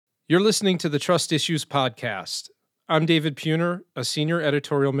You're listening to the Trust Issues Podcast. I'm David Puner, a senior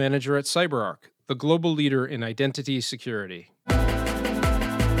editorial manager at CyberArk, the global leader in identity security.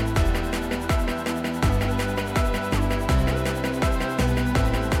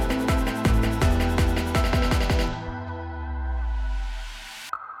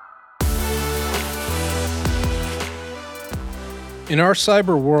 In our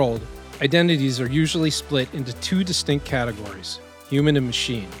cyber world, identities are usually split into two distinct categories, human and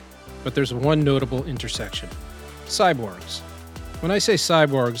machine. But there's one notable intersection: cyborgs. When I say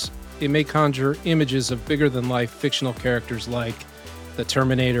cyborgs, it may conjure images of bigger-than-life fictional characters like the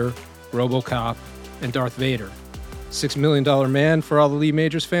Terminator, RoboCop, and Darth Vader. $6 Million Man for all the Lee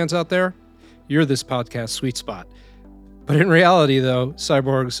Majors fans out there? You're this podcast's sweet spot. But in reality, though,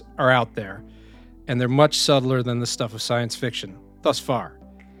 cyborgs are out there, and they're much subtler than the stuff of science fiction, thus far.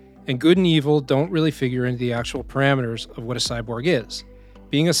 And good and evil don't really figure into the actual parameters of what a cyborg is.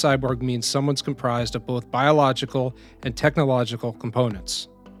 Being a cyborg means someone's comprised of both biological and technological components.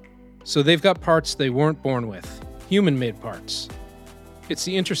 So they've got parts they weren't born with, human-made parts. It's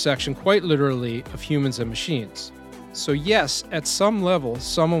the intersection, quite literally, of humans and machines. So yes, at some level,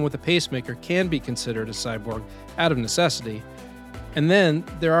 someone with a pacemaker can be considered a cyborg out of necessity. And then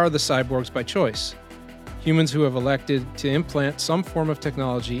there are the cyborgs by choice. Humans who have elected to implant some form of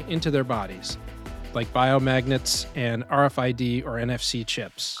technology into their bodies, like biomagnets and RFID or NFC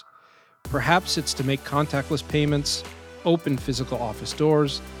chips. Perhaps it's to make contactless payments, open physical office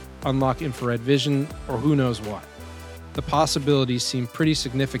doors, unlock infrared vision, or who knows what. The possibilities seem pretty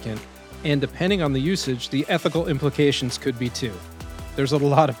significant, and depending on the usage, the ethical implications could be too. There's a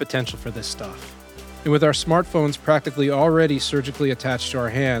lot of potential for this stuff. And with our smartphones practically already surgically attached to our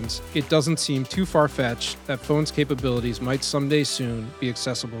hands, it doesn't seem too far-fetched that phones' capabilities might someday soon be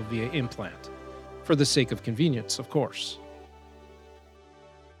accessible via implant. For the sake of convenience, of course.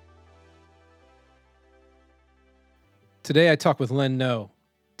 Today I talk with Len Noe,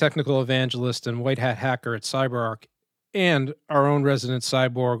 technical evangelist and white hat hacker at CyberArk, and our own resident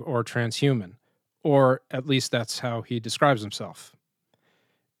cyborg or transhuman, or at least that's how he describes himself.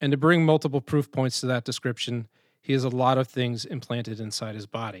 And to bring multiple proof points to that description, he has a lot of things implanted inside his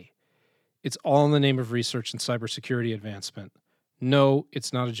body. It's all in the name of research and cybersecurity advancement. No,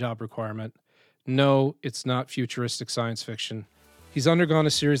 it's not a job requirement. No, it's not futuristic science fiction. He's undergone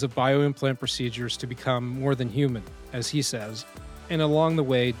a series of bioimplant procedures to become more than human, as he says, and along the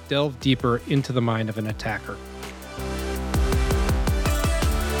way, delve deeper into the mind of an attacker.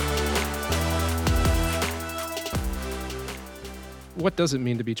 What does it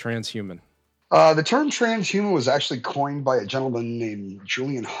mean to be transhuman? The term transhuman was actually coined by a gentleman named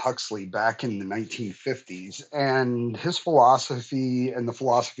Julian Huxley back in the 1950s, and his philosophy and the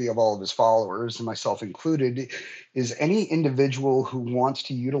philosophy of all of his followers, and myself included, is any individual who wants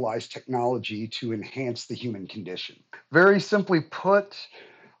to utilize technology to enhance the human condition. Very simply put,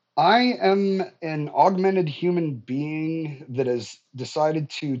 I am an augmented human being that has decided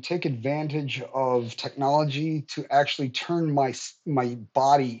to take advantage of technology to actually turn my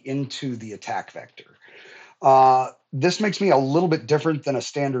body into the attack vector. This makes me a little bit different than a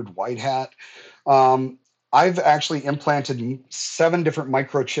standard white hat. I've actually implanted 7 different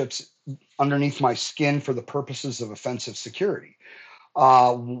microchips underneath my skin for the purposes of offensive security.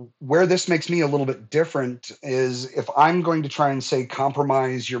 Where this makes me a little bit different is if I'm going to try and say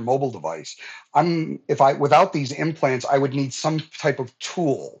compromise your mobile device, without these implants, I would need some type of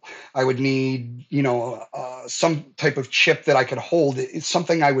tool. I would need, some type of chip that I could hold. It's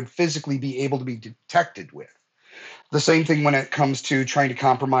something I would physically be able to be detected with. The same thing when it comes to trying to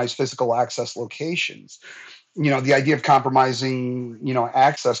compromise physical access locations. The idea of compromising,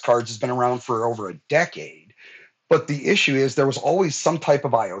 access cards has been around for over a decade. But the issue is there was always some type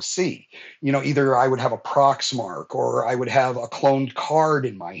of IOC. Either I would have a Proxmark or I would have a cloned card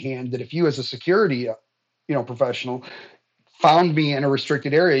in my hand that if you as a security, professional found me in a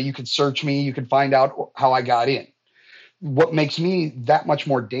restricted area, you could search me, you could find out how I got in. What makes me that much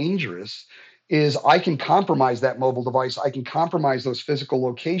more dangerous is I can compromise that mobile device. I can compromise those physical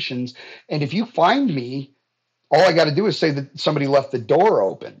locations. And if you find me, all I got to do is say that somebody left the door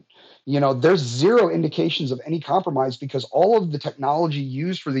open. There's zero indications of any compromise because all of the technology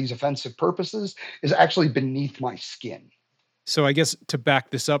used for these offensive purposes is actually beneath my skin. So I guess to back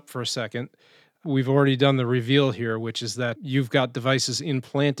this up for a second, we've already done the reveal here, which is that you've got devices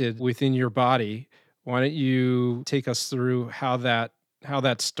implanted within your body. Why don't you take us through how that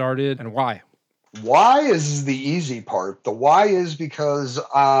started and why? Why is the easy part. The why is because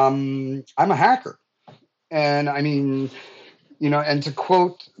I'm a hacker. And I mean, And to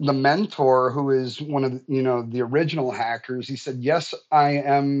quote the mentor, who is one of the original hackers, he said, "Yes, I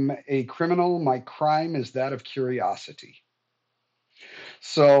am a criminal. My crime is that of curiosity."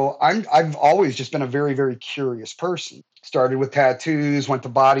 So I've always just been a very, very curious person. Started with tattoos, went to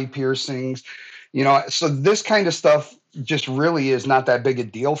body piercings, so this kind of stuff just really is not that big a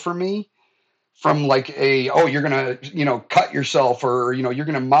deal for me. From like you're gonna, cut yourself, or you're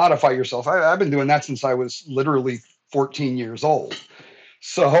gonna modify yourself. I've been doing that since I was literally 14 years old.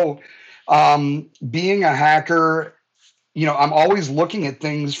 So being a hacker, I'm always looking at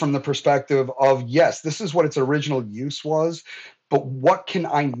things from the perspective of, yes, this is what its original use was, but what can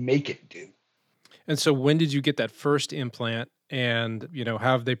I make it do? And so when did you get that first implant, and, how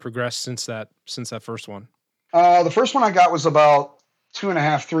have they progressed since that first one? The first one I got was about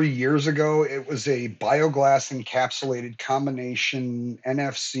 2.5, 3 years ago. It was a bioglass encapsulated combination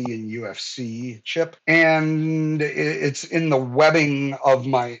NFC and UFC chip, and it's in the webbing of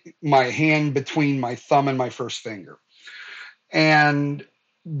my hand between my thumb and my first finger. And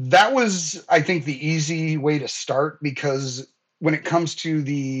that was, I think, the easy way to start, because when it comes to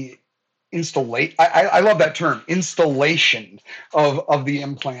the installation, I love that term, installation of the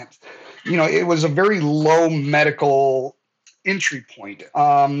implant. It was a very low medical entry point.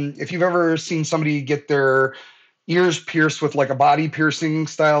 If you've ever seen somebody get their ears pierced with like a body piercing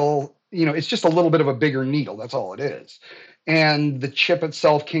style, it's just a little bit of a bigger needle. That's all it is. And the chip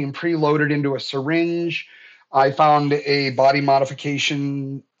itself came preloaded into a syringe. I found a body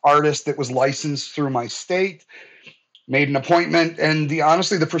modification artist that was licensed through my state, made an appointment, and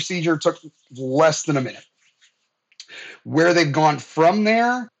honestly, the procedure took less than a minute. Where they've gone from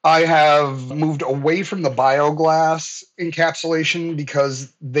there, I have moved away from the bioglass encapsulation,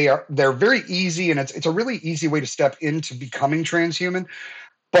 because they're very easy, and it's a really easy way to step into becoming transhuman.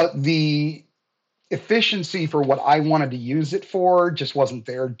 But the efficiency for what I wanted to use it for just wasn't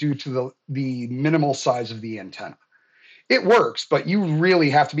there, due to the minimal size of the antenna. It works, but you really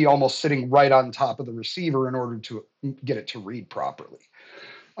have to be almost sitting right on top of the receiver in order to get it to read properly.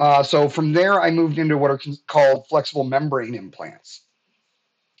 So from there, I moved into what are called flexible membrane implants.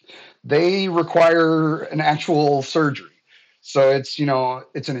 They require an actual surgery. So it's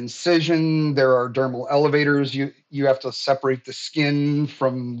an incision. There are dermal elevators. You have to separate the skin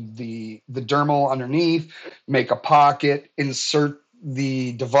from the dermal underneath, make a pocket, insert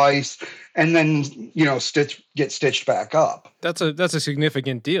the device, and then get stitched back up. That's a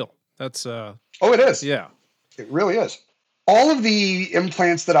significant deal. That's Oh, it is. yeah. It really is. All of the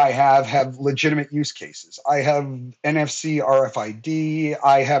implants that I have legitimate use cases. I have NFC RFID.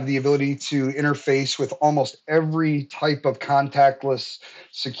 I have the ability to interface with almost every type of contactless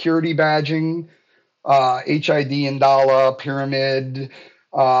security badging, HID, Indala, Pyramid,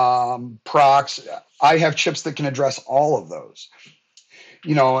 Prox. I have chips that can address all of those.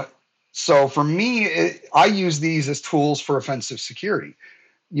 So for me, I use these as tools for offensive security.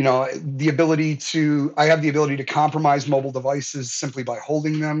 I have the ability to compromise mobile devices simply by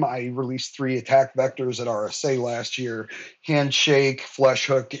holding them. I released 3 attack vectors at RSA last year: handshake, flesh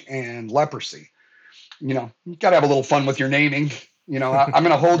hook, and leprosy. You got to have a little fun with your naming. I'm going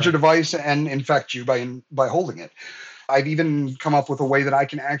to hold your device and infect you by holding it. I've even come up with a way that I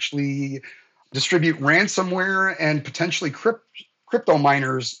can actually distribute ransomware and potentially crypto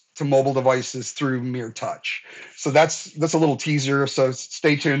miners to mobile devices through mere touch. So that's a little teaser. So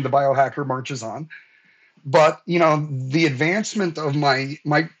stay tuned. The biohacker marches on. But the advancement of my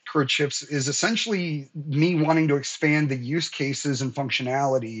microchips is essentially me wanting to expand the use cases and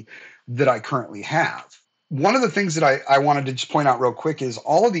functionality that I currently have. One of the things that I wanted to just point out real quick is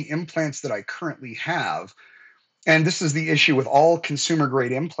all of the implants that I currently have, and this is the issue with all consumer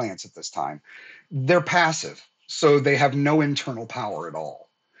grade implants at this time, they're passive. So they have no internal power at all.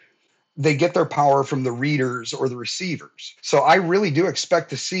 They get their power from the readers or the receivers. So I really do expect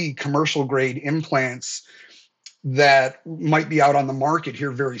to see commercial grade implants that might be out on the market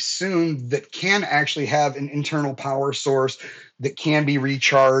here very soon that can actually have an internal power source that can be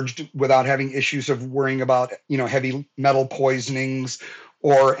recharged without having issues of worrying about, heavy metal poisonings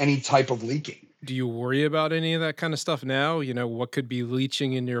or any type of leaking. Do you worry about any of that kind of stuff now? What could be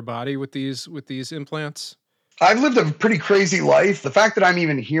leaching in your body with these implants? I've lived a pretty crazy life. The fact that I'm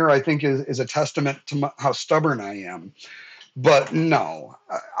even here, I think, is a testament to how stubborn I am. But no,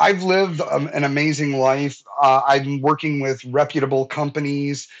 I've lived an amazing life. I'm working with reputable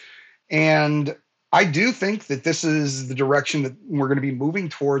companies, and I do think that this is the direction that we're going to be moving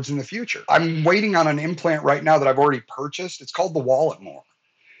towards in the future. I'm waiting on an implant right now that I've already purchased. It's called the Wallet More.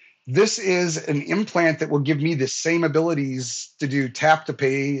 This is an implant that will give me the same abilities to do tap to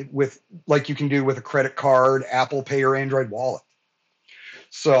pay with, like you can do with a credit card, Apple Pay, or Android Wallet.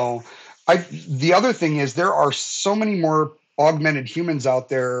 So the other thing is there are so many more augmented humans out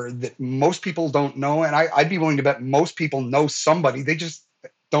there that most people don't know. And I'd be willing to bet most people know somebody. They just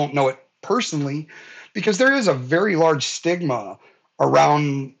don't know it personally because there is a very large stigma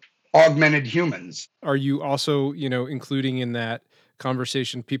around augmented humans. Are you also, including in that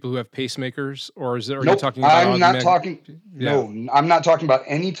conversation people who have pacemakers, or are you Nope, talking about I'm not talking. Yeah. No, I'm not talking about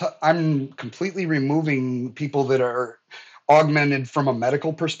I'm completely removing people that are augmented from a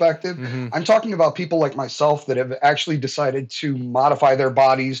medical perspective. Mm-hmm. I'm talking about people like myself that have actually decided to modify their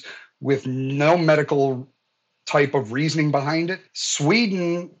bodies with no medical type of reasoning behind it.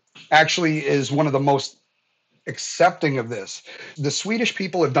 Sweden actually is one of the most accepting of this. The Swedish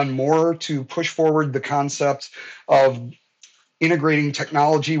people have done more to push forward the concept of integrating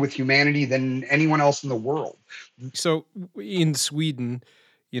technology with humanity than anyone else in the world. So in Sweden,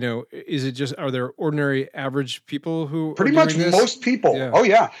 are there ordinary average people who are Pretty much doing this? most people. Yeah. Oh,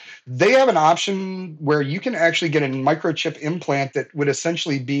 yeah. They have an option where you can actually get a microchip implant that would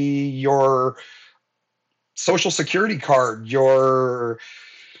essentially be your social security card, your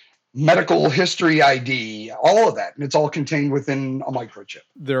medical history ID, all of that. And it's all contained within a microchip.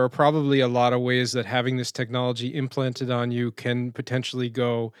 There are probably a lot of ways that having this technology implanted on you can potentially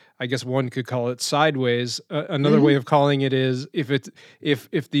go, I guess one could call it sideways. Another way of calling it is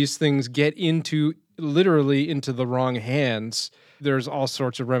if these things get literally into the wrong hands, there's all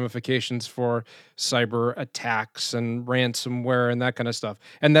sorts of ramifications for cyber attacks and ransomware and that kind of stuff.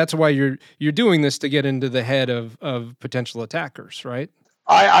 And that's why you're doing this, to get into the head of potential attackers, right?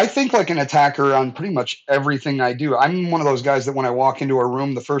 I think like an attacker on pretty much everything I do. I'm one of those guys that when I walk into a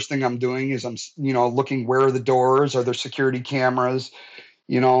room, the first thing I'm doing is looking where are the doors, are there security cameras,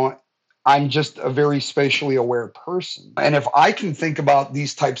 you know, I'm just a very spatially aware person. And if I can think about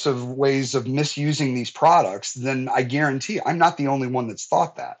these types of ways of misusing these products, then I guarantee I'm not the only one that's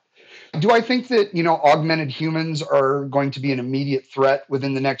thought that. Do I think that, augmented humans are going to be an immediate threat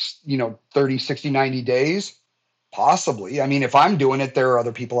within the next, 30, 60, 90 days? Possibly. I mean, if I'm doing it, there are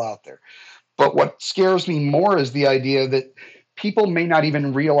other people out there. But what scares me more is the idea that people may not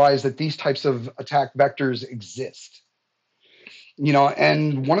even realize that these types of attack vectors exist.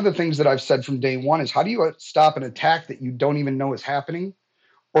 And one of the things that I've said from day one is how do you stop an attack that you don't even know is happening,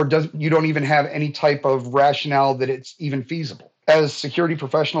 or you don't even have any type of rationale that it's even feasible? As security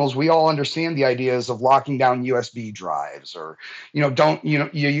professionals, we all understand the ideas of locking down USB drives, or you're going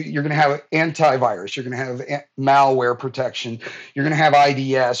to have antivirus, you're going to have malware protection, you're going to have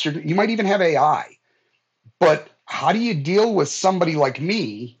IDS, you might even have AI. But how do you deal with somebody like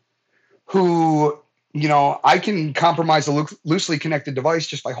me who, I can compromise a loosely connected device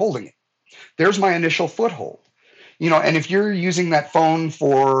just by holding it? There's my initial foothold. And if you're using that phone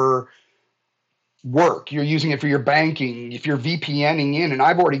for work, you're using it for your banking, if you're VPNing in, and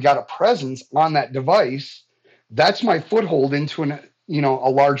I've already got a presence on that device, that's my foothold into a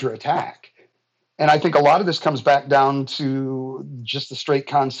larger attack. And I think a lot of this comes back down to just the straight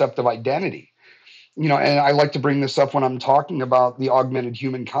concept of identity. And I like to bring this up when I'm talking about the augmented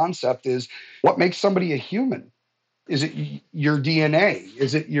human concept is what makes somebody a human? Is it your DNA?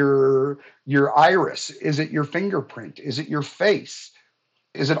 Is it your iris? Is it your fingerprint? Is it your face?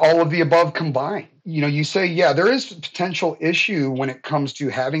 Is it all of the above combined? You say, yeah, there is a potential issue when it comes to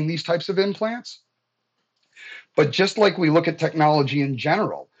having these types of implants. But just like we look at technology in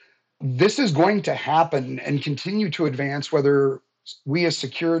general, this is going to happen and continue to advance whether we as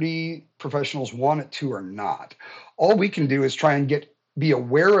security professionals want it to or not. All we can do is try and be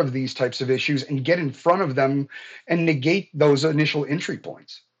aware of these types of issues and get in front of them and negate those initial entry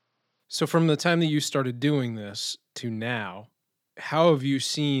points. So from the time that you started doing this to now, how have you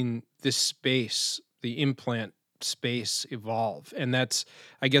seen this space, the implant space, evolve? And that's,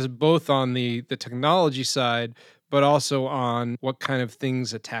 I guess, both on the technology side, but also on what kind of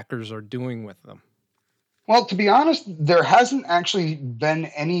things attackers are doing with them. Well, to be honest, there hasn't actually been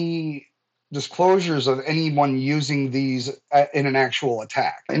any disclosures of anyone using these in an actual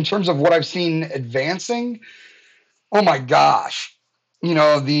attack. In terms of what I've seen advancing, oh my gosh,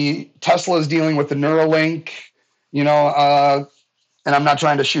 the Tesla is dealing with the Neuralink, and I'm not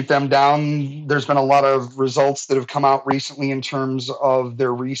trying to shoot them down. There's been a lot of results that have come out recently in terms of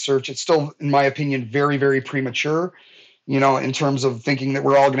their research. It's still, in my opinion, very, very premature, in terms of thinking that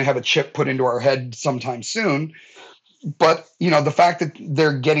we're all going to have a chip put into our head sometime soon. But, the fact that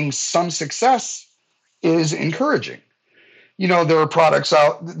they're getting some success is encouraging. There are products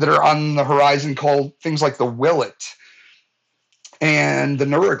out that are on the horizon called things like the Willet and the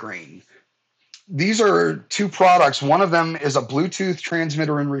Neuragrain. These are two products. One of them is a Bluetooth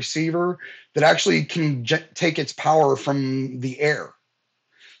transmitter and receiver that actually can take its power from the air.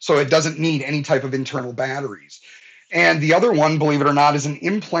 So it doesn't need any type of internal batteries. And the other one, believe it or not, is an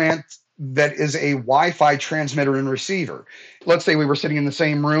implant that is a Wi-Fi transmitter and receiver. Let's say we were sitting in the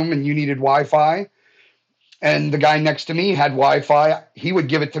same room and you needed Wi-Fi, and the guy next to me had Wi-Fi. He would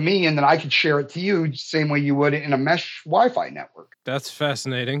give it to me, and then I could share it to you, same way you would in a mesh Wi-Fi network. That's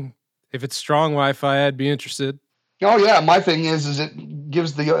fascinating. If it's strong Wi-Fi, I'd be interested. Oh yeah, my thing is it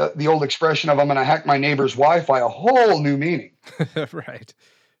gives the old expression of "I'm going to hack my neighbor's Wi-Fi" a whole new meaning.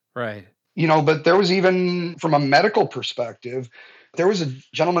 Right. You know, but there was, even from a medical perspective, there was a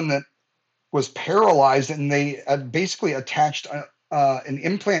gentleman that was paralyzed, and they basically attached an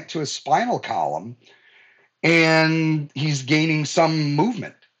implant to his spinal column, and he's gaining some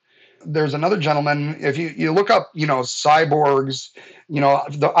movement. There's another gentleman, if you look up, cyborgs,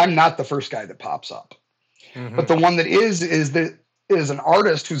 I'm not the first guy that pops up. Mm-hmm. But the one that is an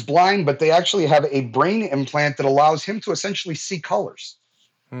artist who's blind, but they actually have a brain implant that allows him to essentially see colors.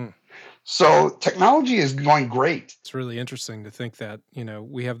 So technology is going great. It's really interesting to think that,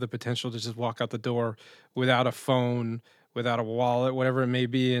 we have the potential to just walk out the door without a phone, without a wallet, whatever it may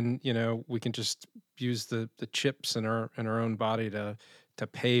be. And, we can just use the chips in our own body to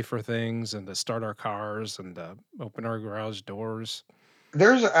pay for things and to start our cars and open our garage doors.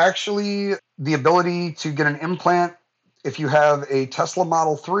 There's actually the ability to get an implant if you have a Tesla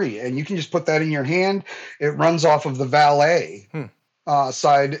Model 3, and you can just put that in your hand. It runs off of the Valet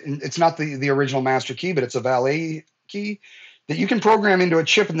side. It's not the original master key, but it's a Valet key that you can program into a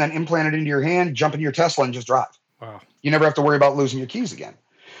chip and then implant it into your hand, jump into your Tesla, and just drive. Wow. You never have to worry about losing your keys again.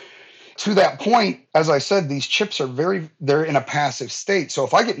 To that point, as I said, these chips they're in a passive state. So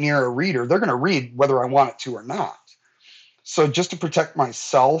if I get near a reader, they're going to read whether I want it to or not. So just to protect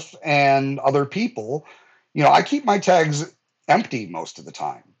myself and other people, I keep my tags empty most of the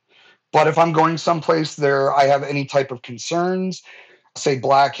time. But if I'm going someplace there, I have any type of concerns, say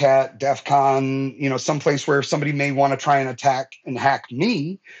Black Hat, DEF CON, someplace where somebody may want to try and attack and hack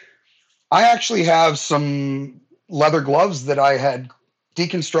me, I actually have some leather gloves that I had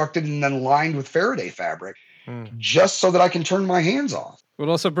deconstructed and then lined with Faraday fabric just so that I can turn my hands off. Well,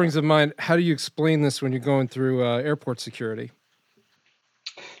 it also brings to mind, how do you explain this when you're going through airport security?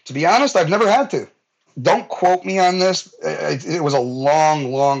 To be honest, I've never had to. Don't quote me on this. It was a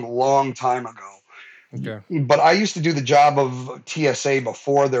long, long, long time ago. Okay. But I used to do the job of TSA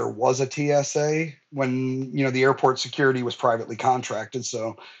before there was a TSA, when, the airport security was privately contracted.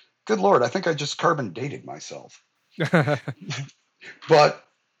 So, good Lord, I think I just carbon dated myself. But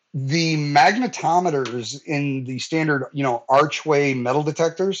the magnetometers in the standard, archway metal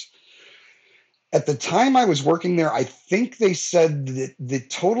detectors, at the time I was working there, I think they said that the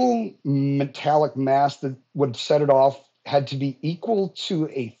total metallic mass that would set it off had to be equal to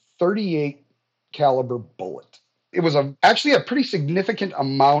a 38 caliber bullet. It was actually a pretty significant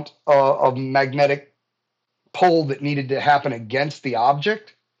amount of magnetic pull that needed to happen against the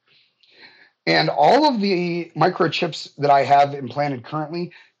object. And all of the microchips that I have implanted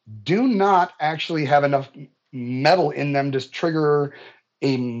currently do not actually have enough metal in them to trigger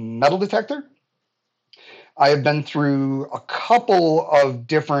a metal detector. I have been through a couple of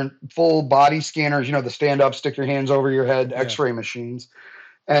different full body scanners, the stand up, stick your hands over your head, X-ray machines,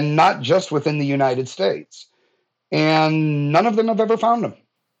 and not just within the United States. And none of them have ever found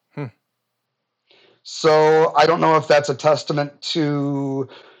them. So I don't know if that's a testament to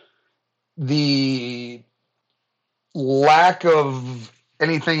the lack of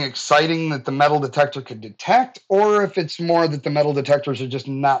anything exciting that the metal detector could detect, or if it's more that the metal detectors are just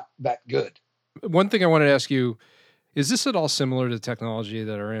not that good. One thing I wanted to ask you, is this at all similar to technology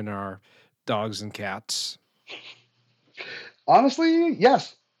that are in our dogs and cats? Honestly,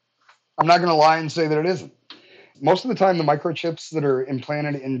 yes. I'm not going to lie and say that it isn't. Most of the time, the microchips that are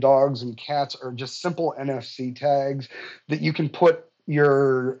implanted in dogs and cats are just simple NFC tags that you can put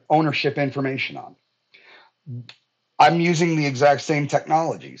your ownership information on. I'm using the exact same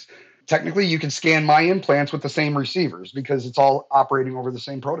technologies. Technically, you can scan my implants with the same receivers because it's all operating over the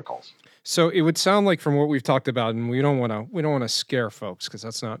same protocols. So it would sound like, from what we've talked about, and we don't want to scare folks, because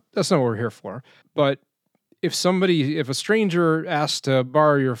that's not what we're here for. But if a stranger asks to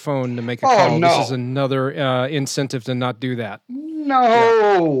borrow your phone to make a call, this is another incentive to not do that.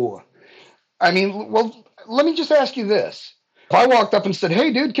 No. Yeah. I mean, well, let me just ask you this. If I walked up and said,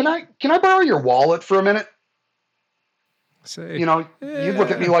 "Hey, dude, can I borrow your wallet for a minute?" You'd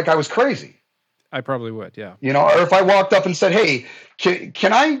look at me like I was crazy. I probably would, yeah. Or if I walked up and said, "Hey,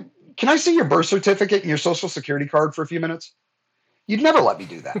 can I see your birth certificate and your social security card for a few minutes?" You'd never let me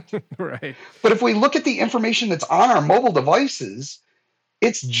do that. Right. But if we look at the information that's on our mobile devices,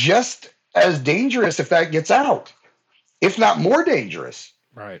 it's just as dangerous if that gets out, if not more dangerous.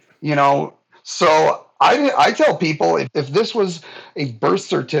 Right. So I tell people if this was a birth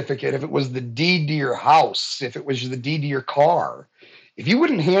certificate, if it was the deed to your house, if it was the deed to your car, if you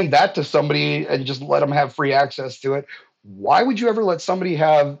wouldn't hand that to somebody and just let them have free access to it, why would you ever let somebody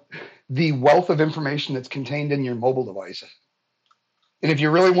have the wealth of information that's contained in your mobile device? And if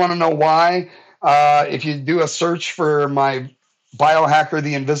you really want to know why, if you do a search for my biohacker,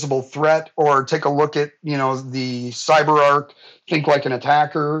 the invisible threat, or take a look at, the CyberArk, Think Like an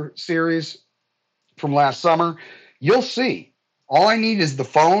Attacker series from last summer, you'll see. All I need is the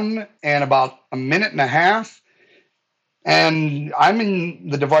phone and about a minute and a half, and I'm in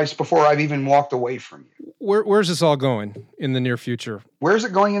the device before I've even walked away from you. Where's this all going in the near future? Where's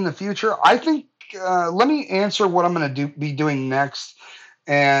it going in the future? I think, let me answer what I'm going to be doing next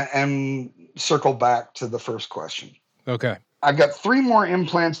and circle back to the first question. Okay. I've got 3 more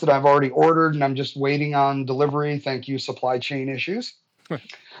implants that I've already ordered, and I'm just waiting on delivery. Thank you, supply chain issues.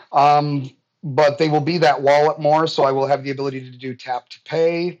 But they will be that wallet more, so I will have the ability to do tap to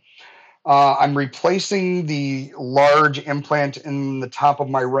pay. I'm replacing the large implant in the top of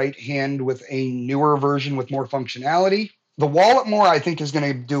my right hand with a newer version with more functionality. The wallet more, I think, is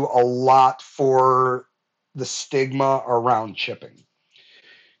going to do a lot for the stigma around chipping.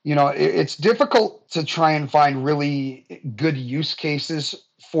 It's difficult to try and find really good use cases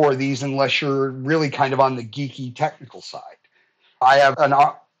for these unless you're really kind of on the geeky technical side. I have an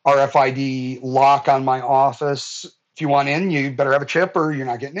RFID lock on my office. If you want in, you better have a chip or you're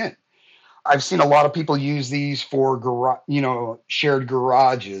not getting in. I've seen a lot of people use these for shared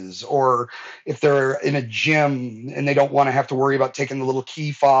garages, or if they're in a gym and they don't want to have to worry about taking the little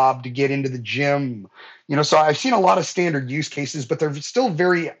key fob to get into the gym. So I've seen a lot of standard use cases, but they're still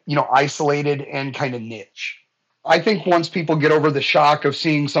very, isolated and kind of niche. I think once people get over the shock of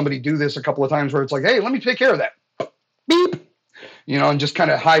seeing somebody do this a couple of times where it's like, hey, let me take care of that. Beep. And just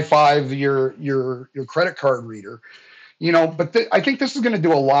kind of high five your credit card reader. But I think this is going to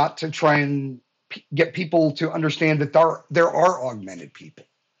do a lot to try and get people to understand that there are augmented people,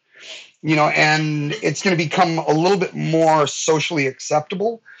 and it's going to become a little bit more socially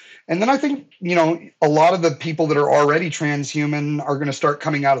acceptable. And then I think, a lot of the people that are already transhuman are going to start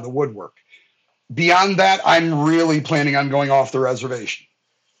coming out of the woodwork. Beyond that, I'm really planning on going off the reservation.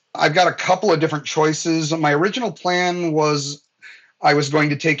 I've got a couple of different choices. My original plan was I was going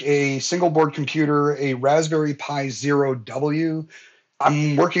to take a single board computer, a Raspberry Pi Zero W.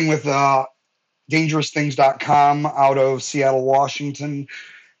 I'm working with dangerousthings.com out of Seattle, Washington,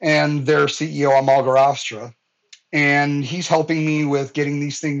 and their CEO, Amal Garafstra. And he's helping me with getting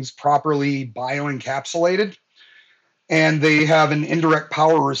these things properly bioencapsulated. And they have an indirect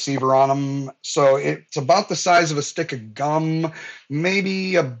power receiver on them. So it's about the size of a stick of gum,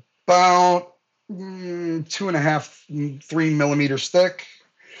 maybe about 2.5, 3 millimeters thick.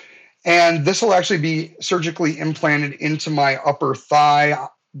 And this will actually be surgically implanted into my upper thigh,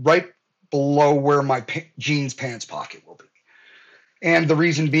 right below where my jeans pants pocket will be. And the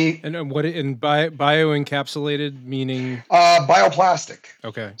reason being... And what in bioencapsulated meaning? Bioplastic.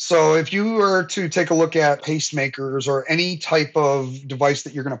 Okay. So if you were to take a look at pacemakers or any type of device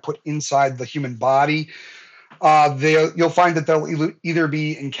that you're going to put inside the human body, you'll find that they'll either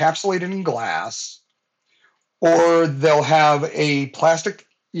be encapsulated in glass, or they'll have a plastic,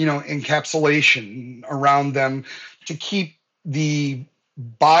 encapsulation around them to keep the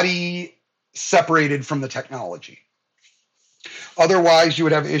body separated from the technology. Otherwise, you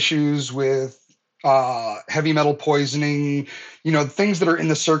would have issues with heavy metal poisoning, things that are in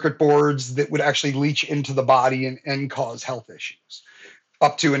the circuit boards that would actually leach into the body and cause health issues,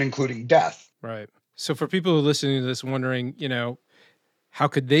 up to and including death. Right. So for people who are listening to this wondering, how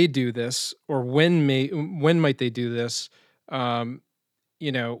could they do this, or when might they do this? What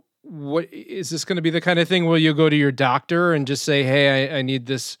is this going to be the kind of thing where you go to your doctor and just say, hey, I need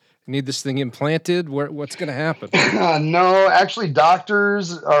this thing implanted? What's going to happen? No, actually,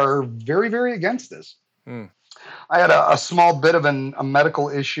 doctors are very, very against this. I had a small bit of a medical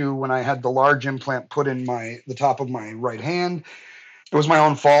issue when I had the large implant put in the top of my right hand. It was my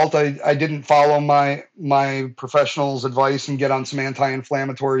own fault. I didn't follow my professional's advice and get on some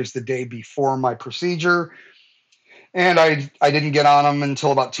anti-inflammatories the day before my procedure. And I didn't get on them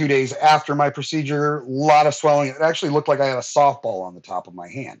until about 2 days after my procedure. A lot of swelling. It actually looked like I had a softball on the top of my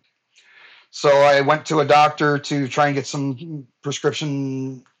hand. So I went to a doctor to try and get some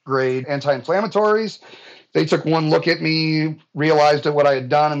prescription grade anti-inflammatories. They took one look at me, realized what I had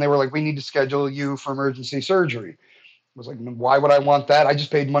done, and they were like, we need to schedule you for emergency surgery. I was like, why would I want that? I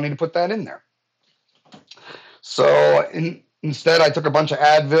just paid money to put that in there. So Instead, I took a bunch of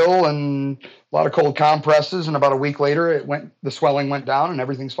Advil and a lot of cold compresses, and about a week later, the swelling went down and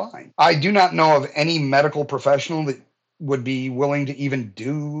everything's fine. I do not know of any medical professional that would be willing to even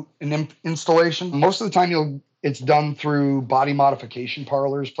do an installation. Most of the time, it's done through body modification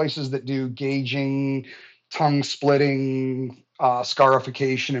parlors, places that do gauging, tongue splitting,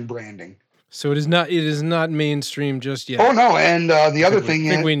 scarification, and branding. So it is not mainstream just yet. Oh no! And the other thing I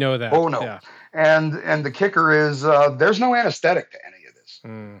think we know that. Oh no! Yeah. And the kicker is there's no anesthetic to any of this.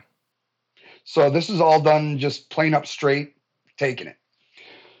 Mm. So this is all done just plain up straight, taking it.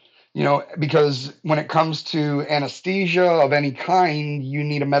 Because when it comes to anesthesia of any kind, you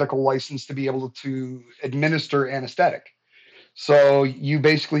need a medical license to be able to administer anesthetic. So you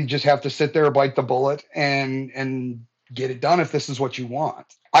basically just have to sit there, bite the bullet, and get it done if this is what you want.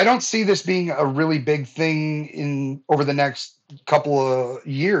 I don't see this being a really big thing over the next couple of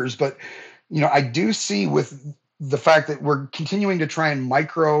years, but I do see with the fact that we're continuing to try and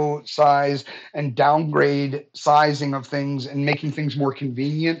micro size and downgrade sizing of things and making things more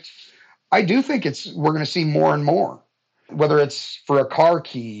convenient. I do think we're going to see more and more, whether it's for a car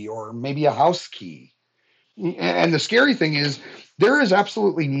key or maybe a house key. And the scary thing is there is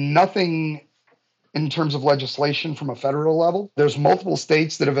absolutely nothing in terms of legislation from a federal level. There's multiple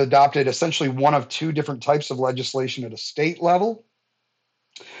states that have adopted essentially one of two different types of legislation at a state level.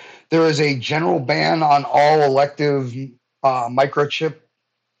 There is a general ban on all elective microchip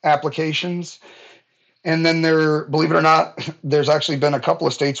applications. And then believe it or not, there's actually been a couple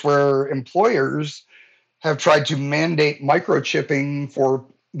of states where employers have tried to mandate microchipping for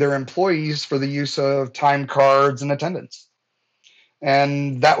their employees for the use of time cards and attendance.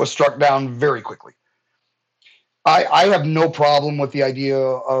 And that was struck down very quickly. I have no problem with the idea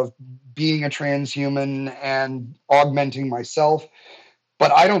of being a transhuman and augmenting myself,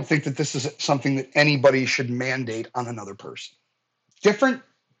 but I don't think that this is something that anybody should mandate on another person. Different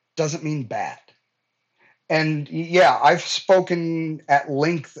doesn't mean bad. And yeah, I've spoken at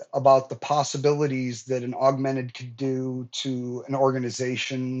length about the possibilities that an augmented could do to an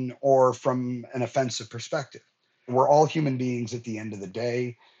organization or from an offensive perspective. We're all human beings at the end of the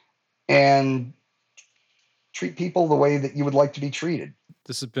day, and treat people the way that you would like to be treated.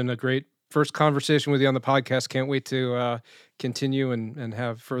 This has been a great first conversation with you on the podcast. Can't wait to continue and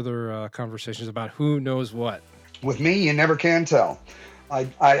have further conversations about who knows what. With me, you never can tell.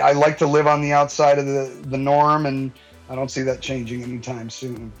 I like to live on the outside of the norm, and I don't see that changing anytime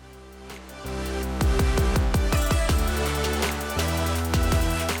soon.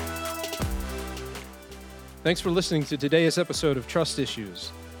 Thanks for listening to today's episode of Trust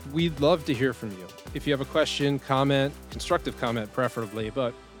Issues. We'd love to hear from you. If you have a question, comment, constructive comment preferably,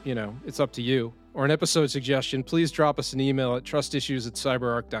 but it's up to you, or an episode suggestion, please drop us an email at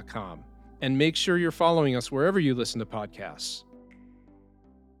trustissues@cyberark.com. And make sure you're following us wherever you listen to podcasts.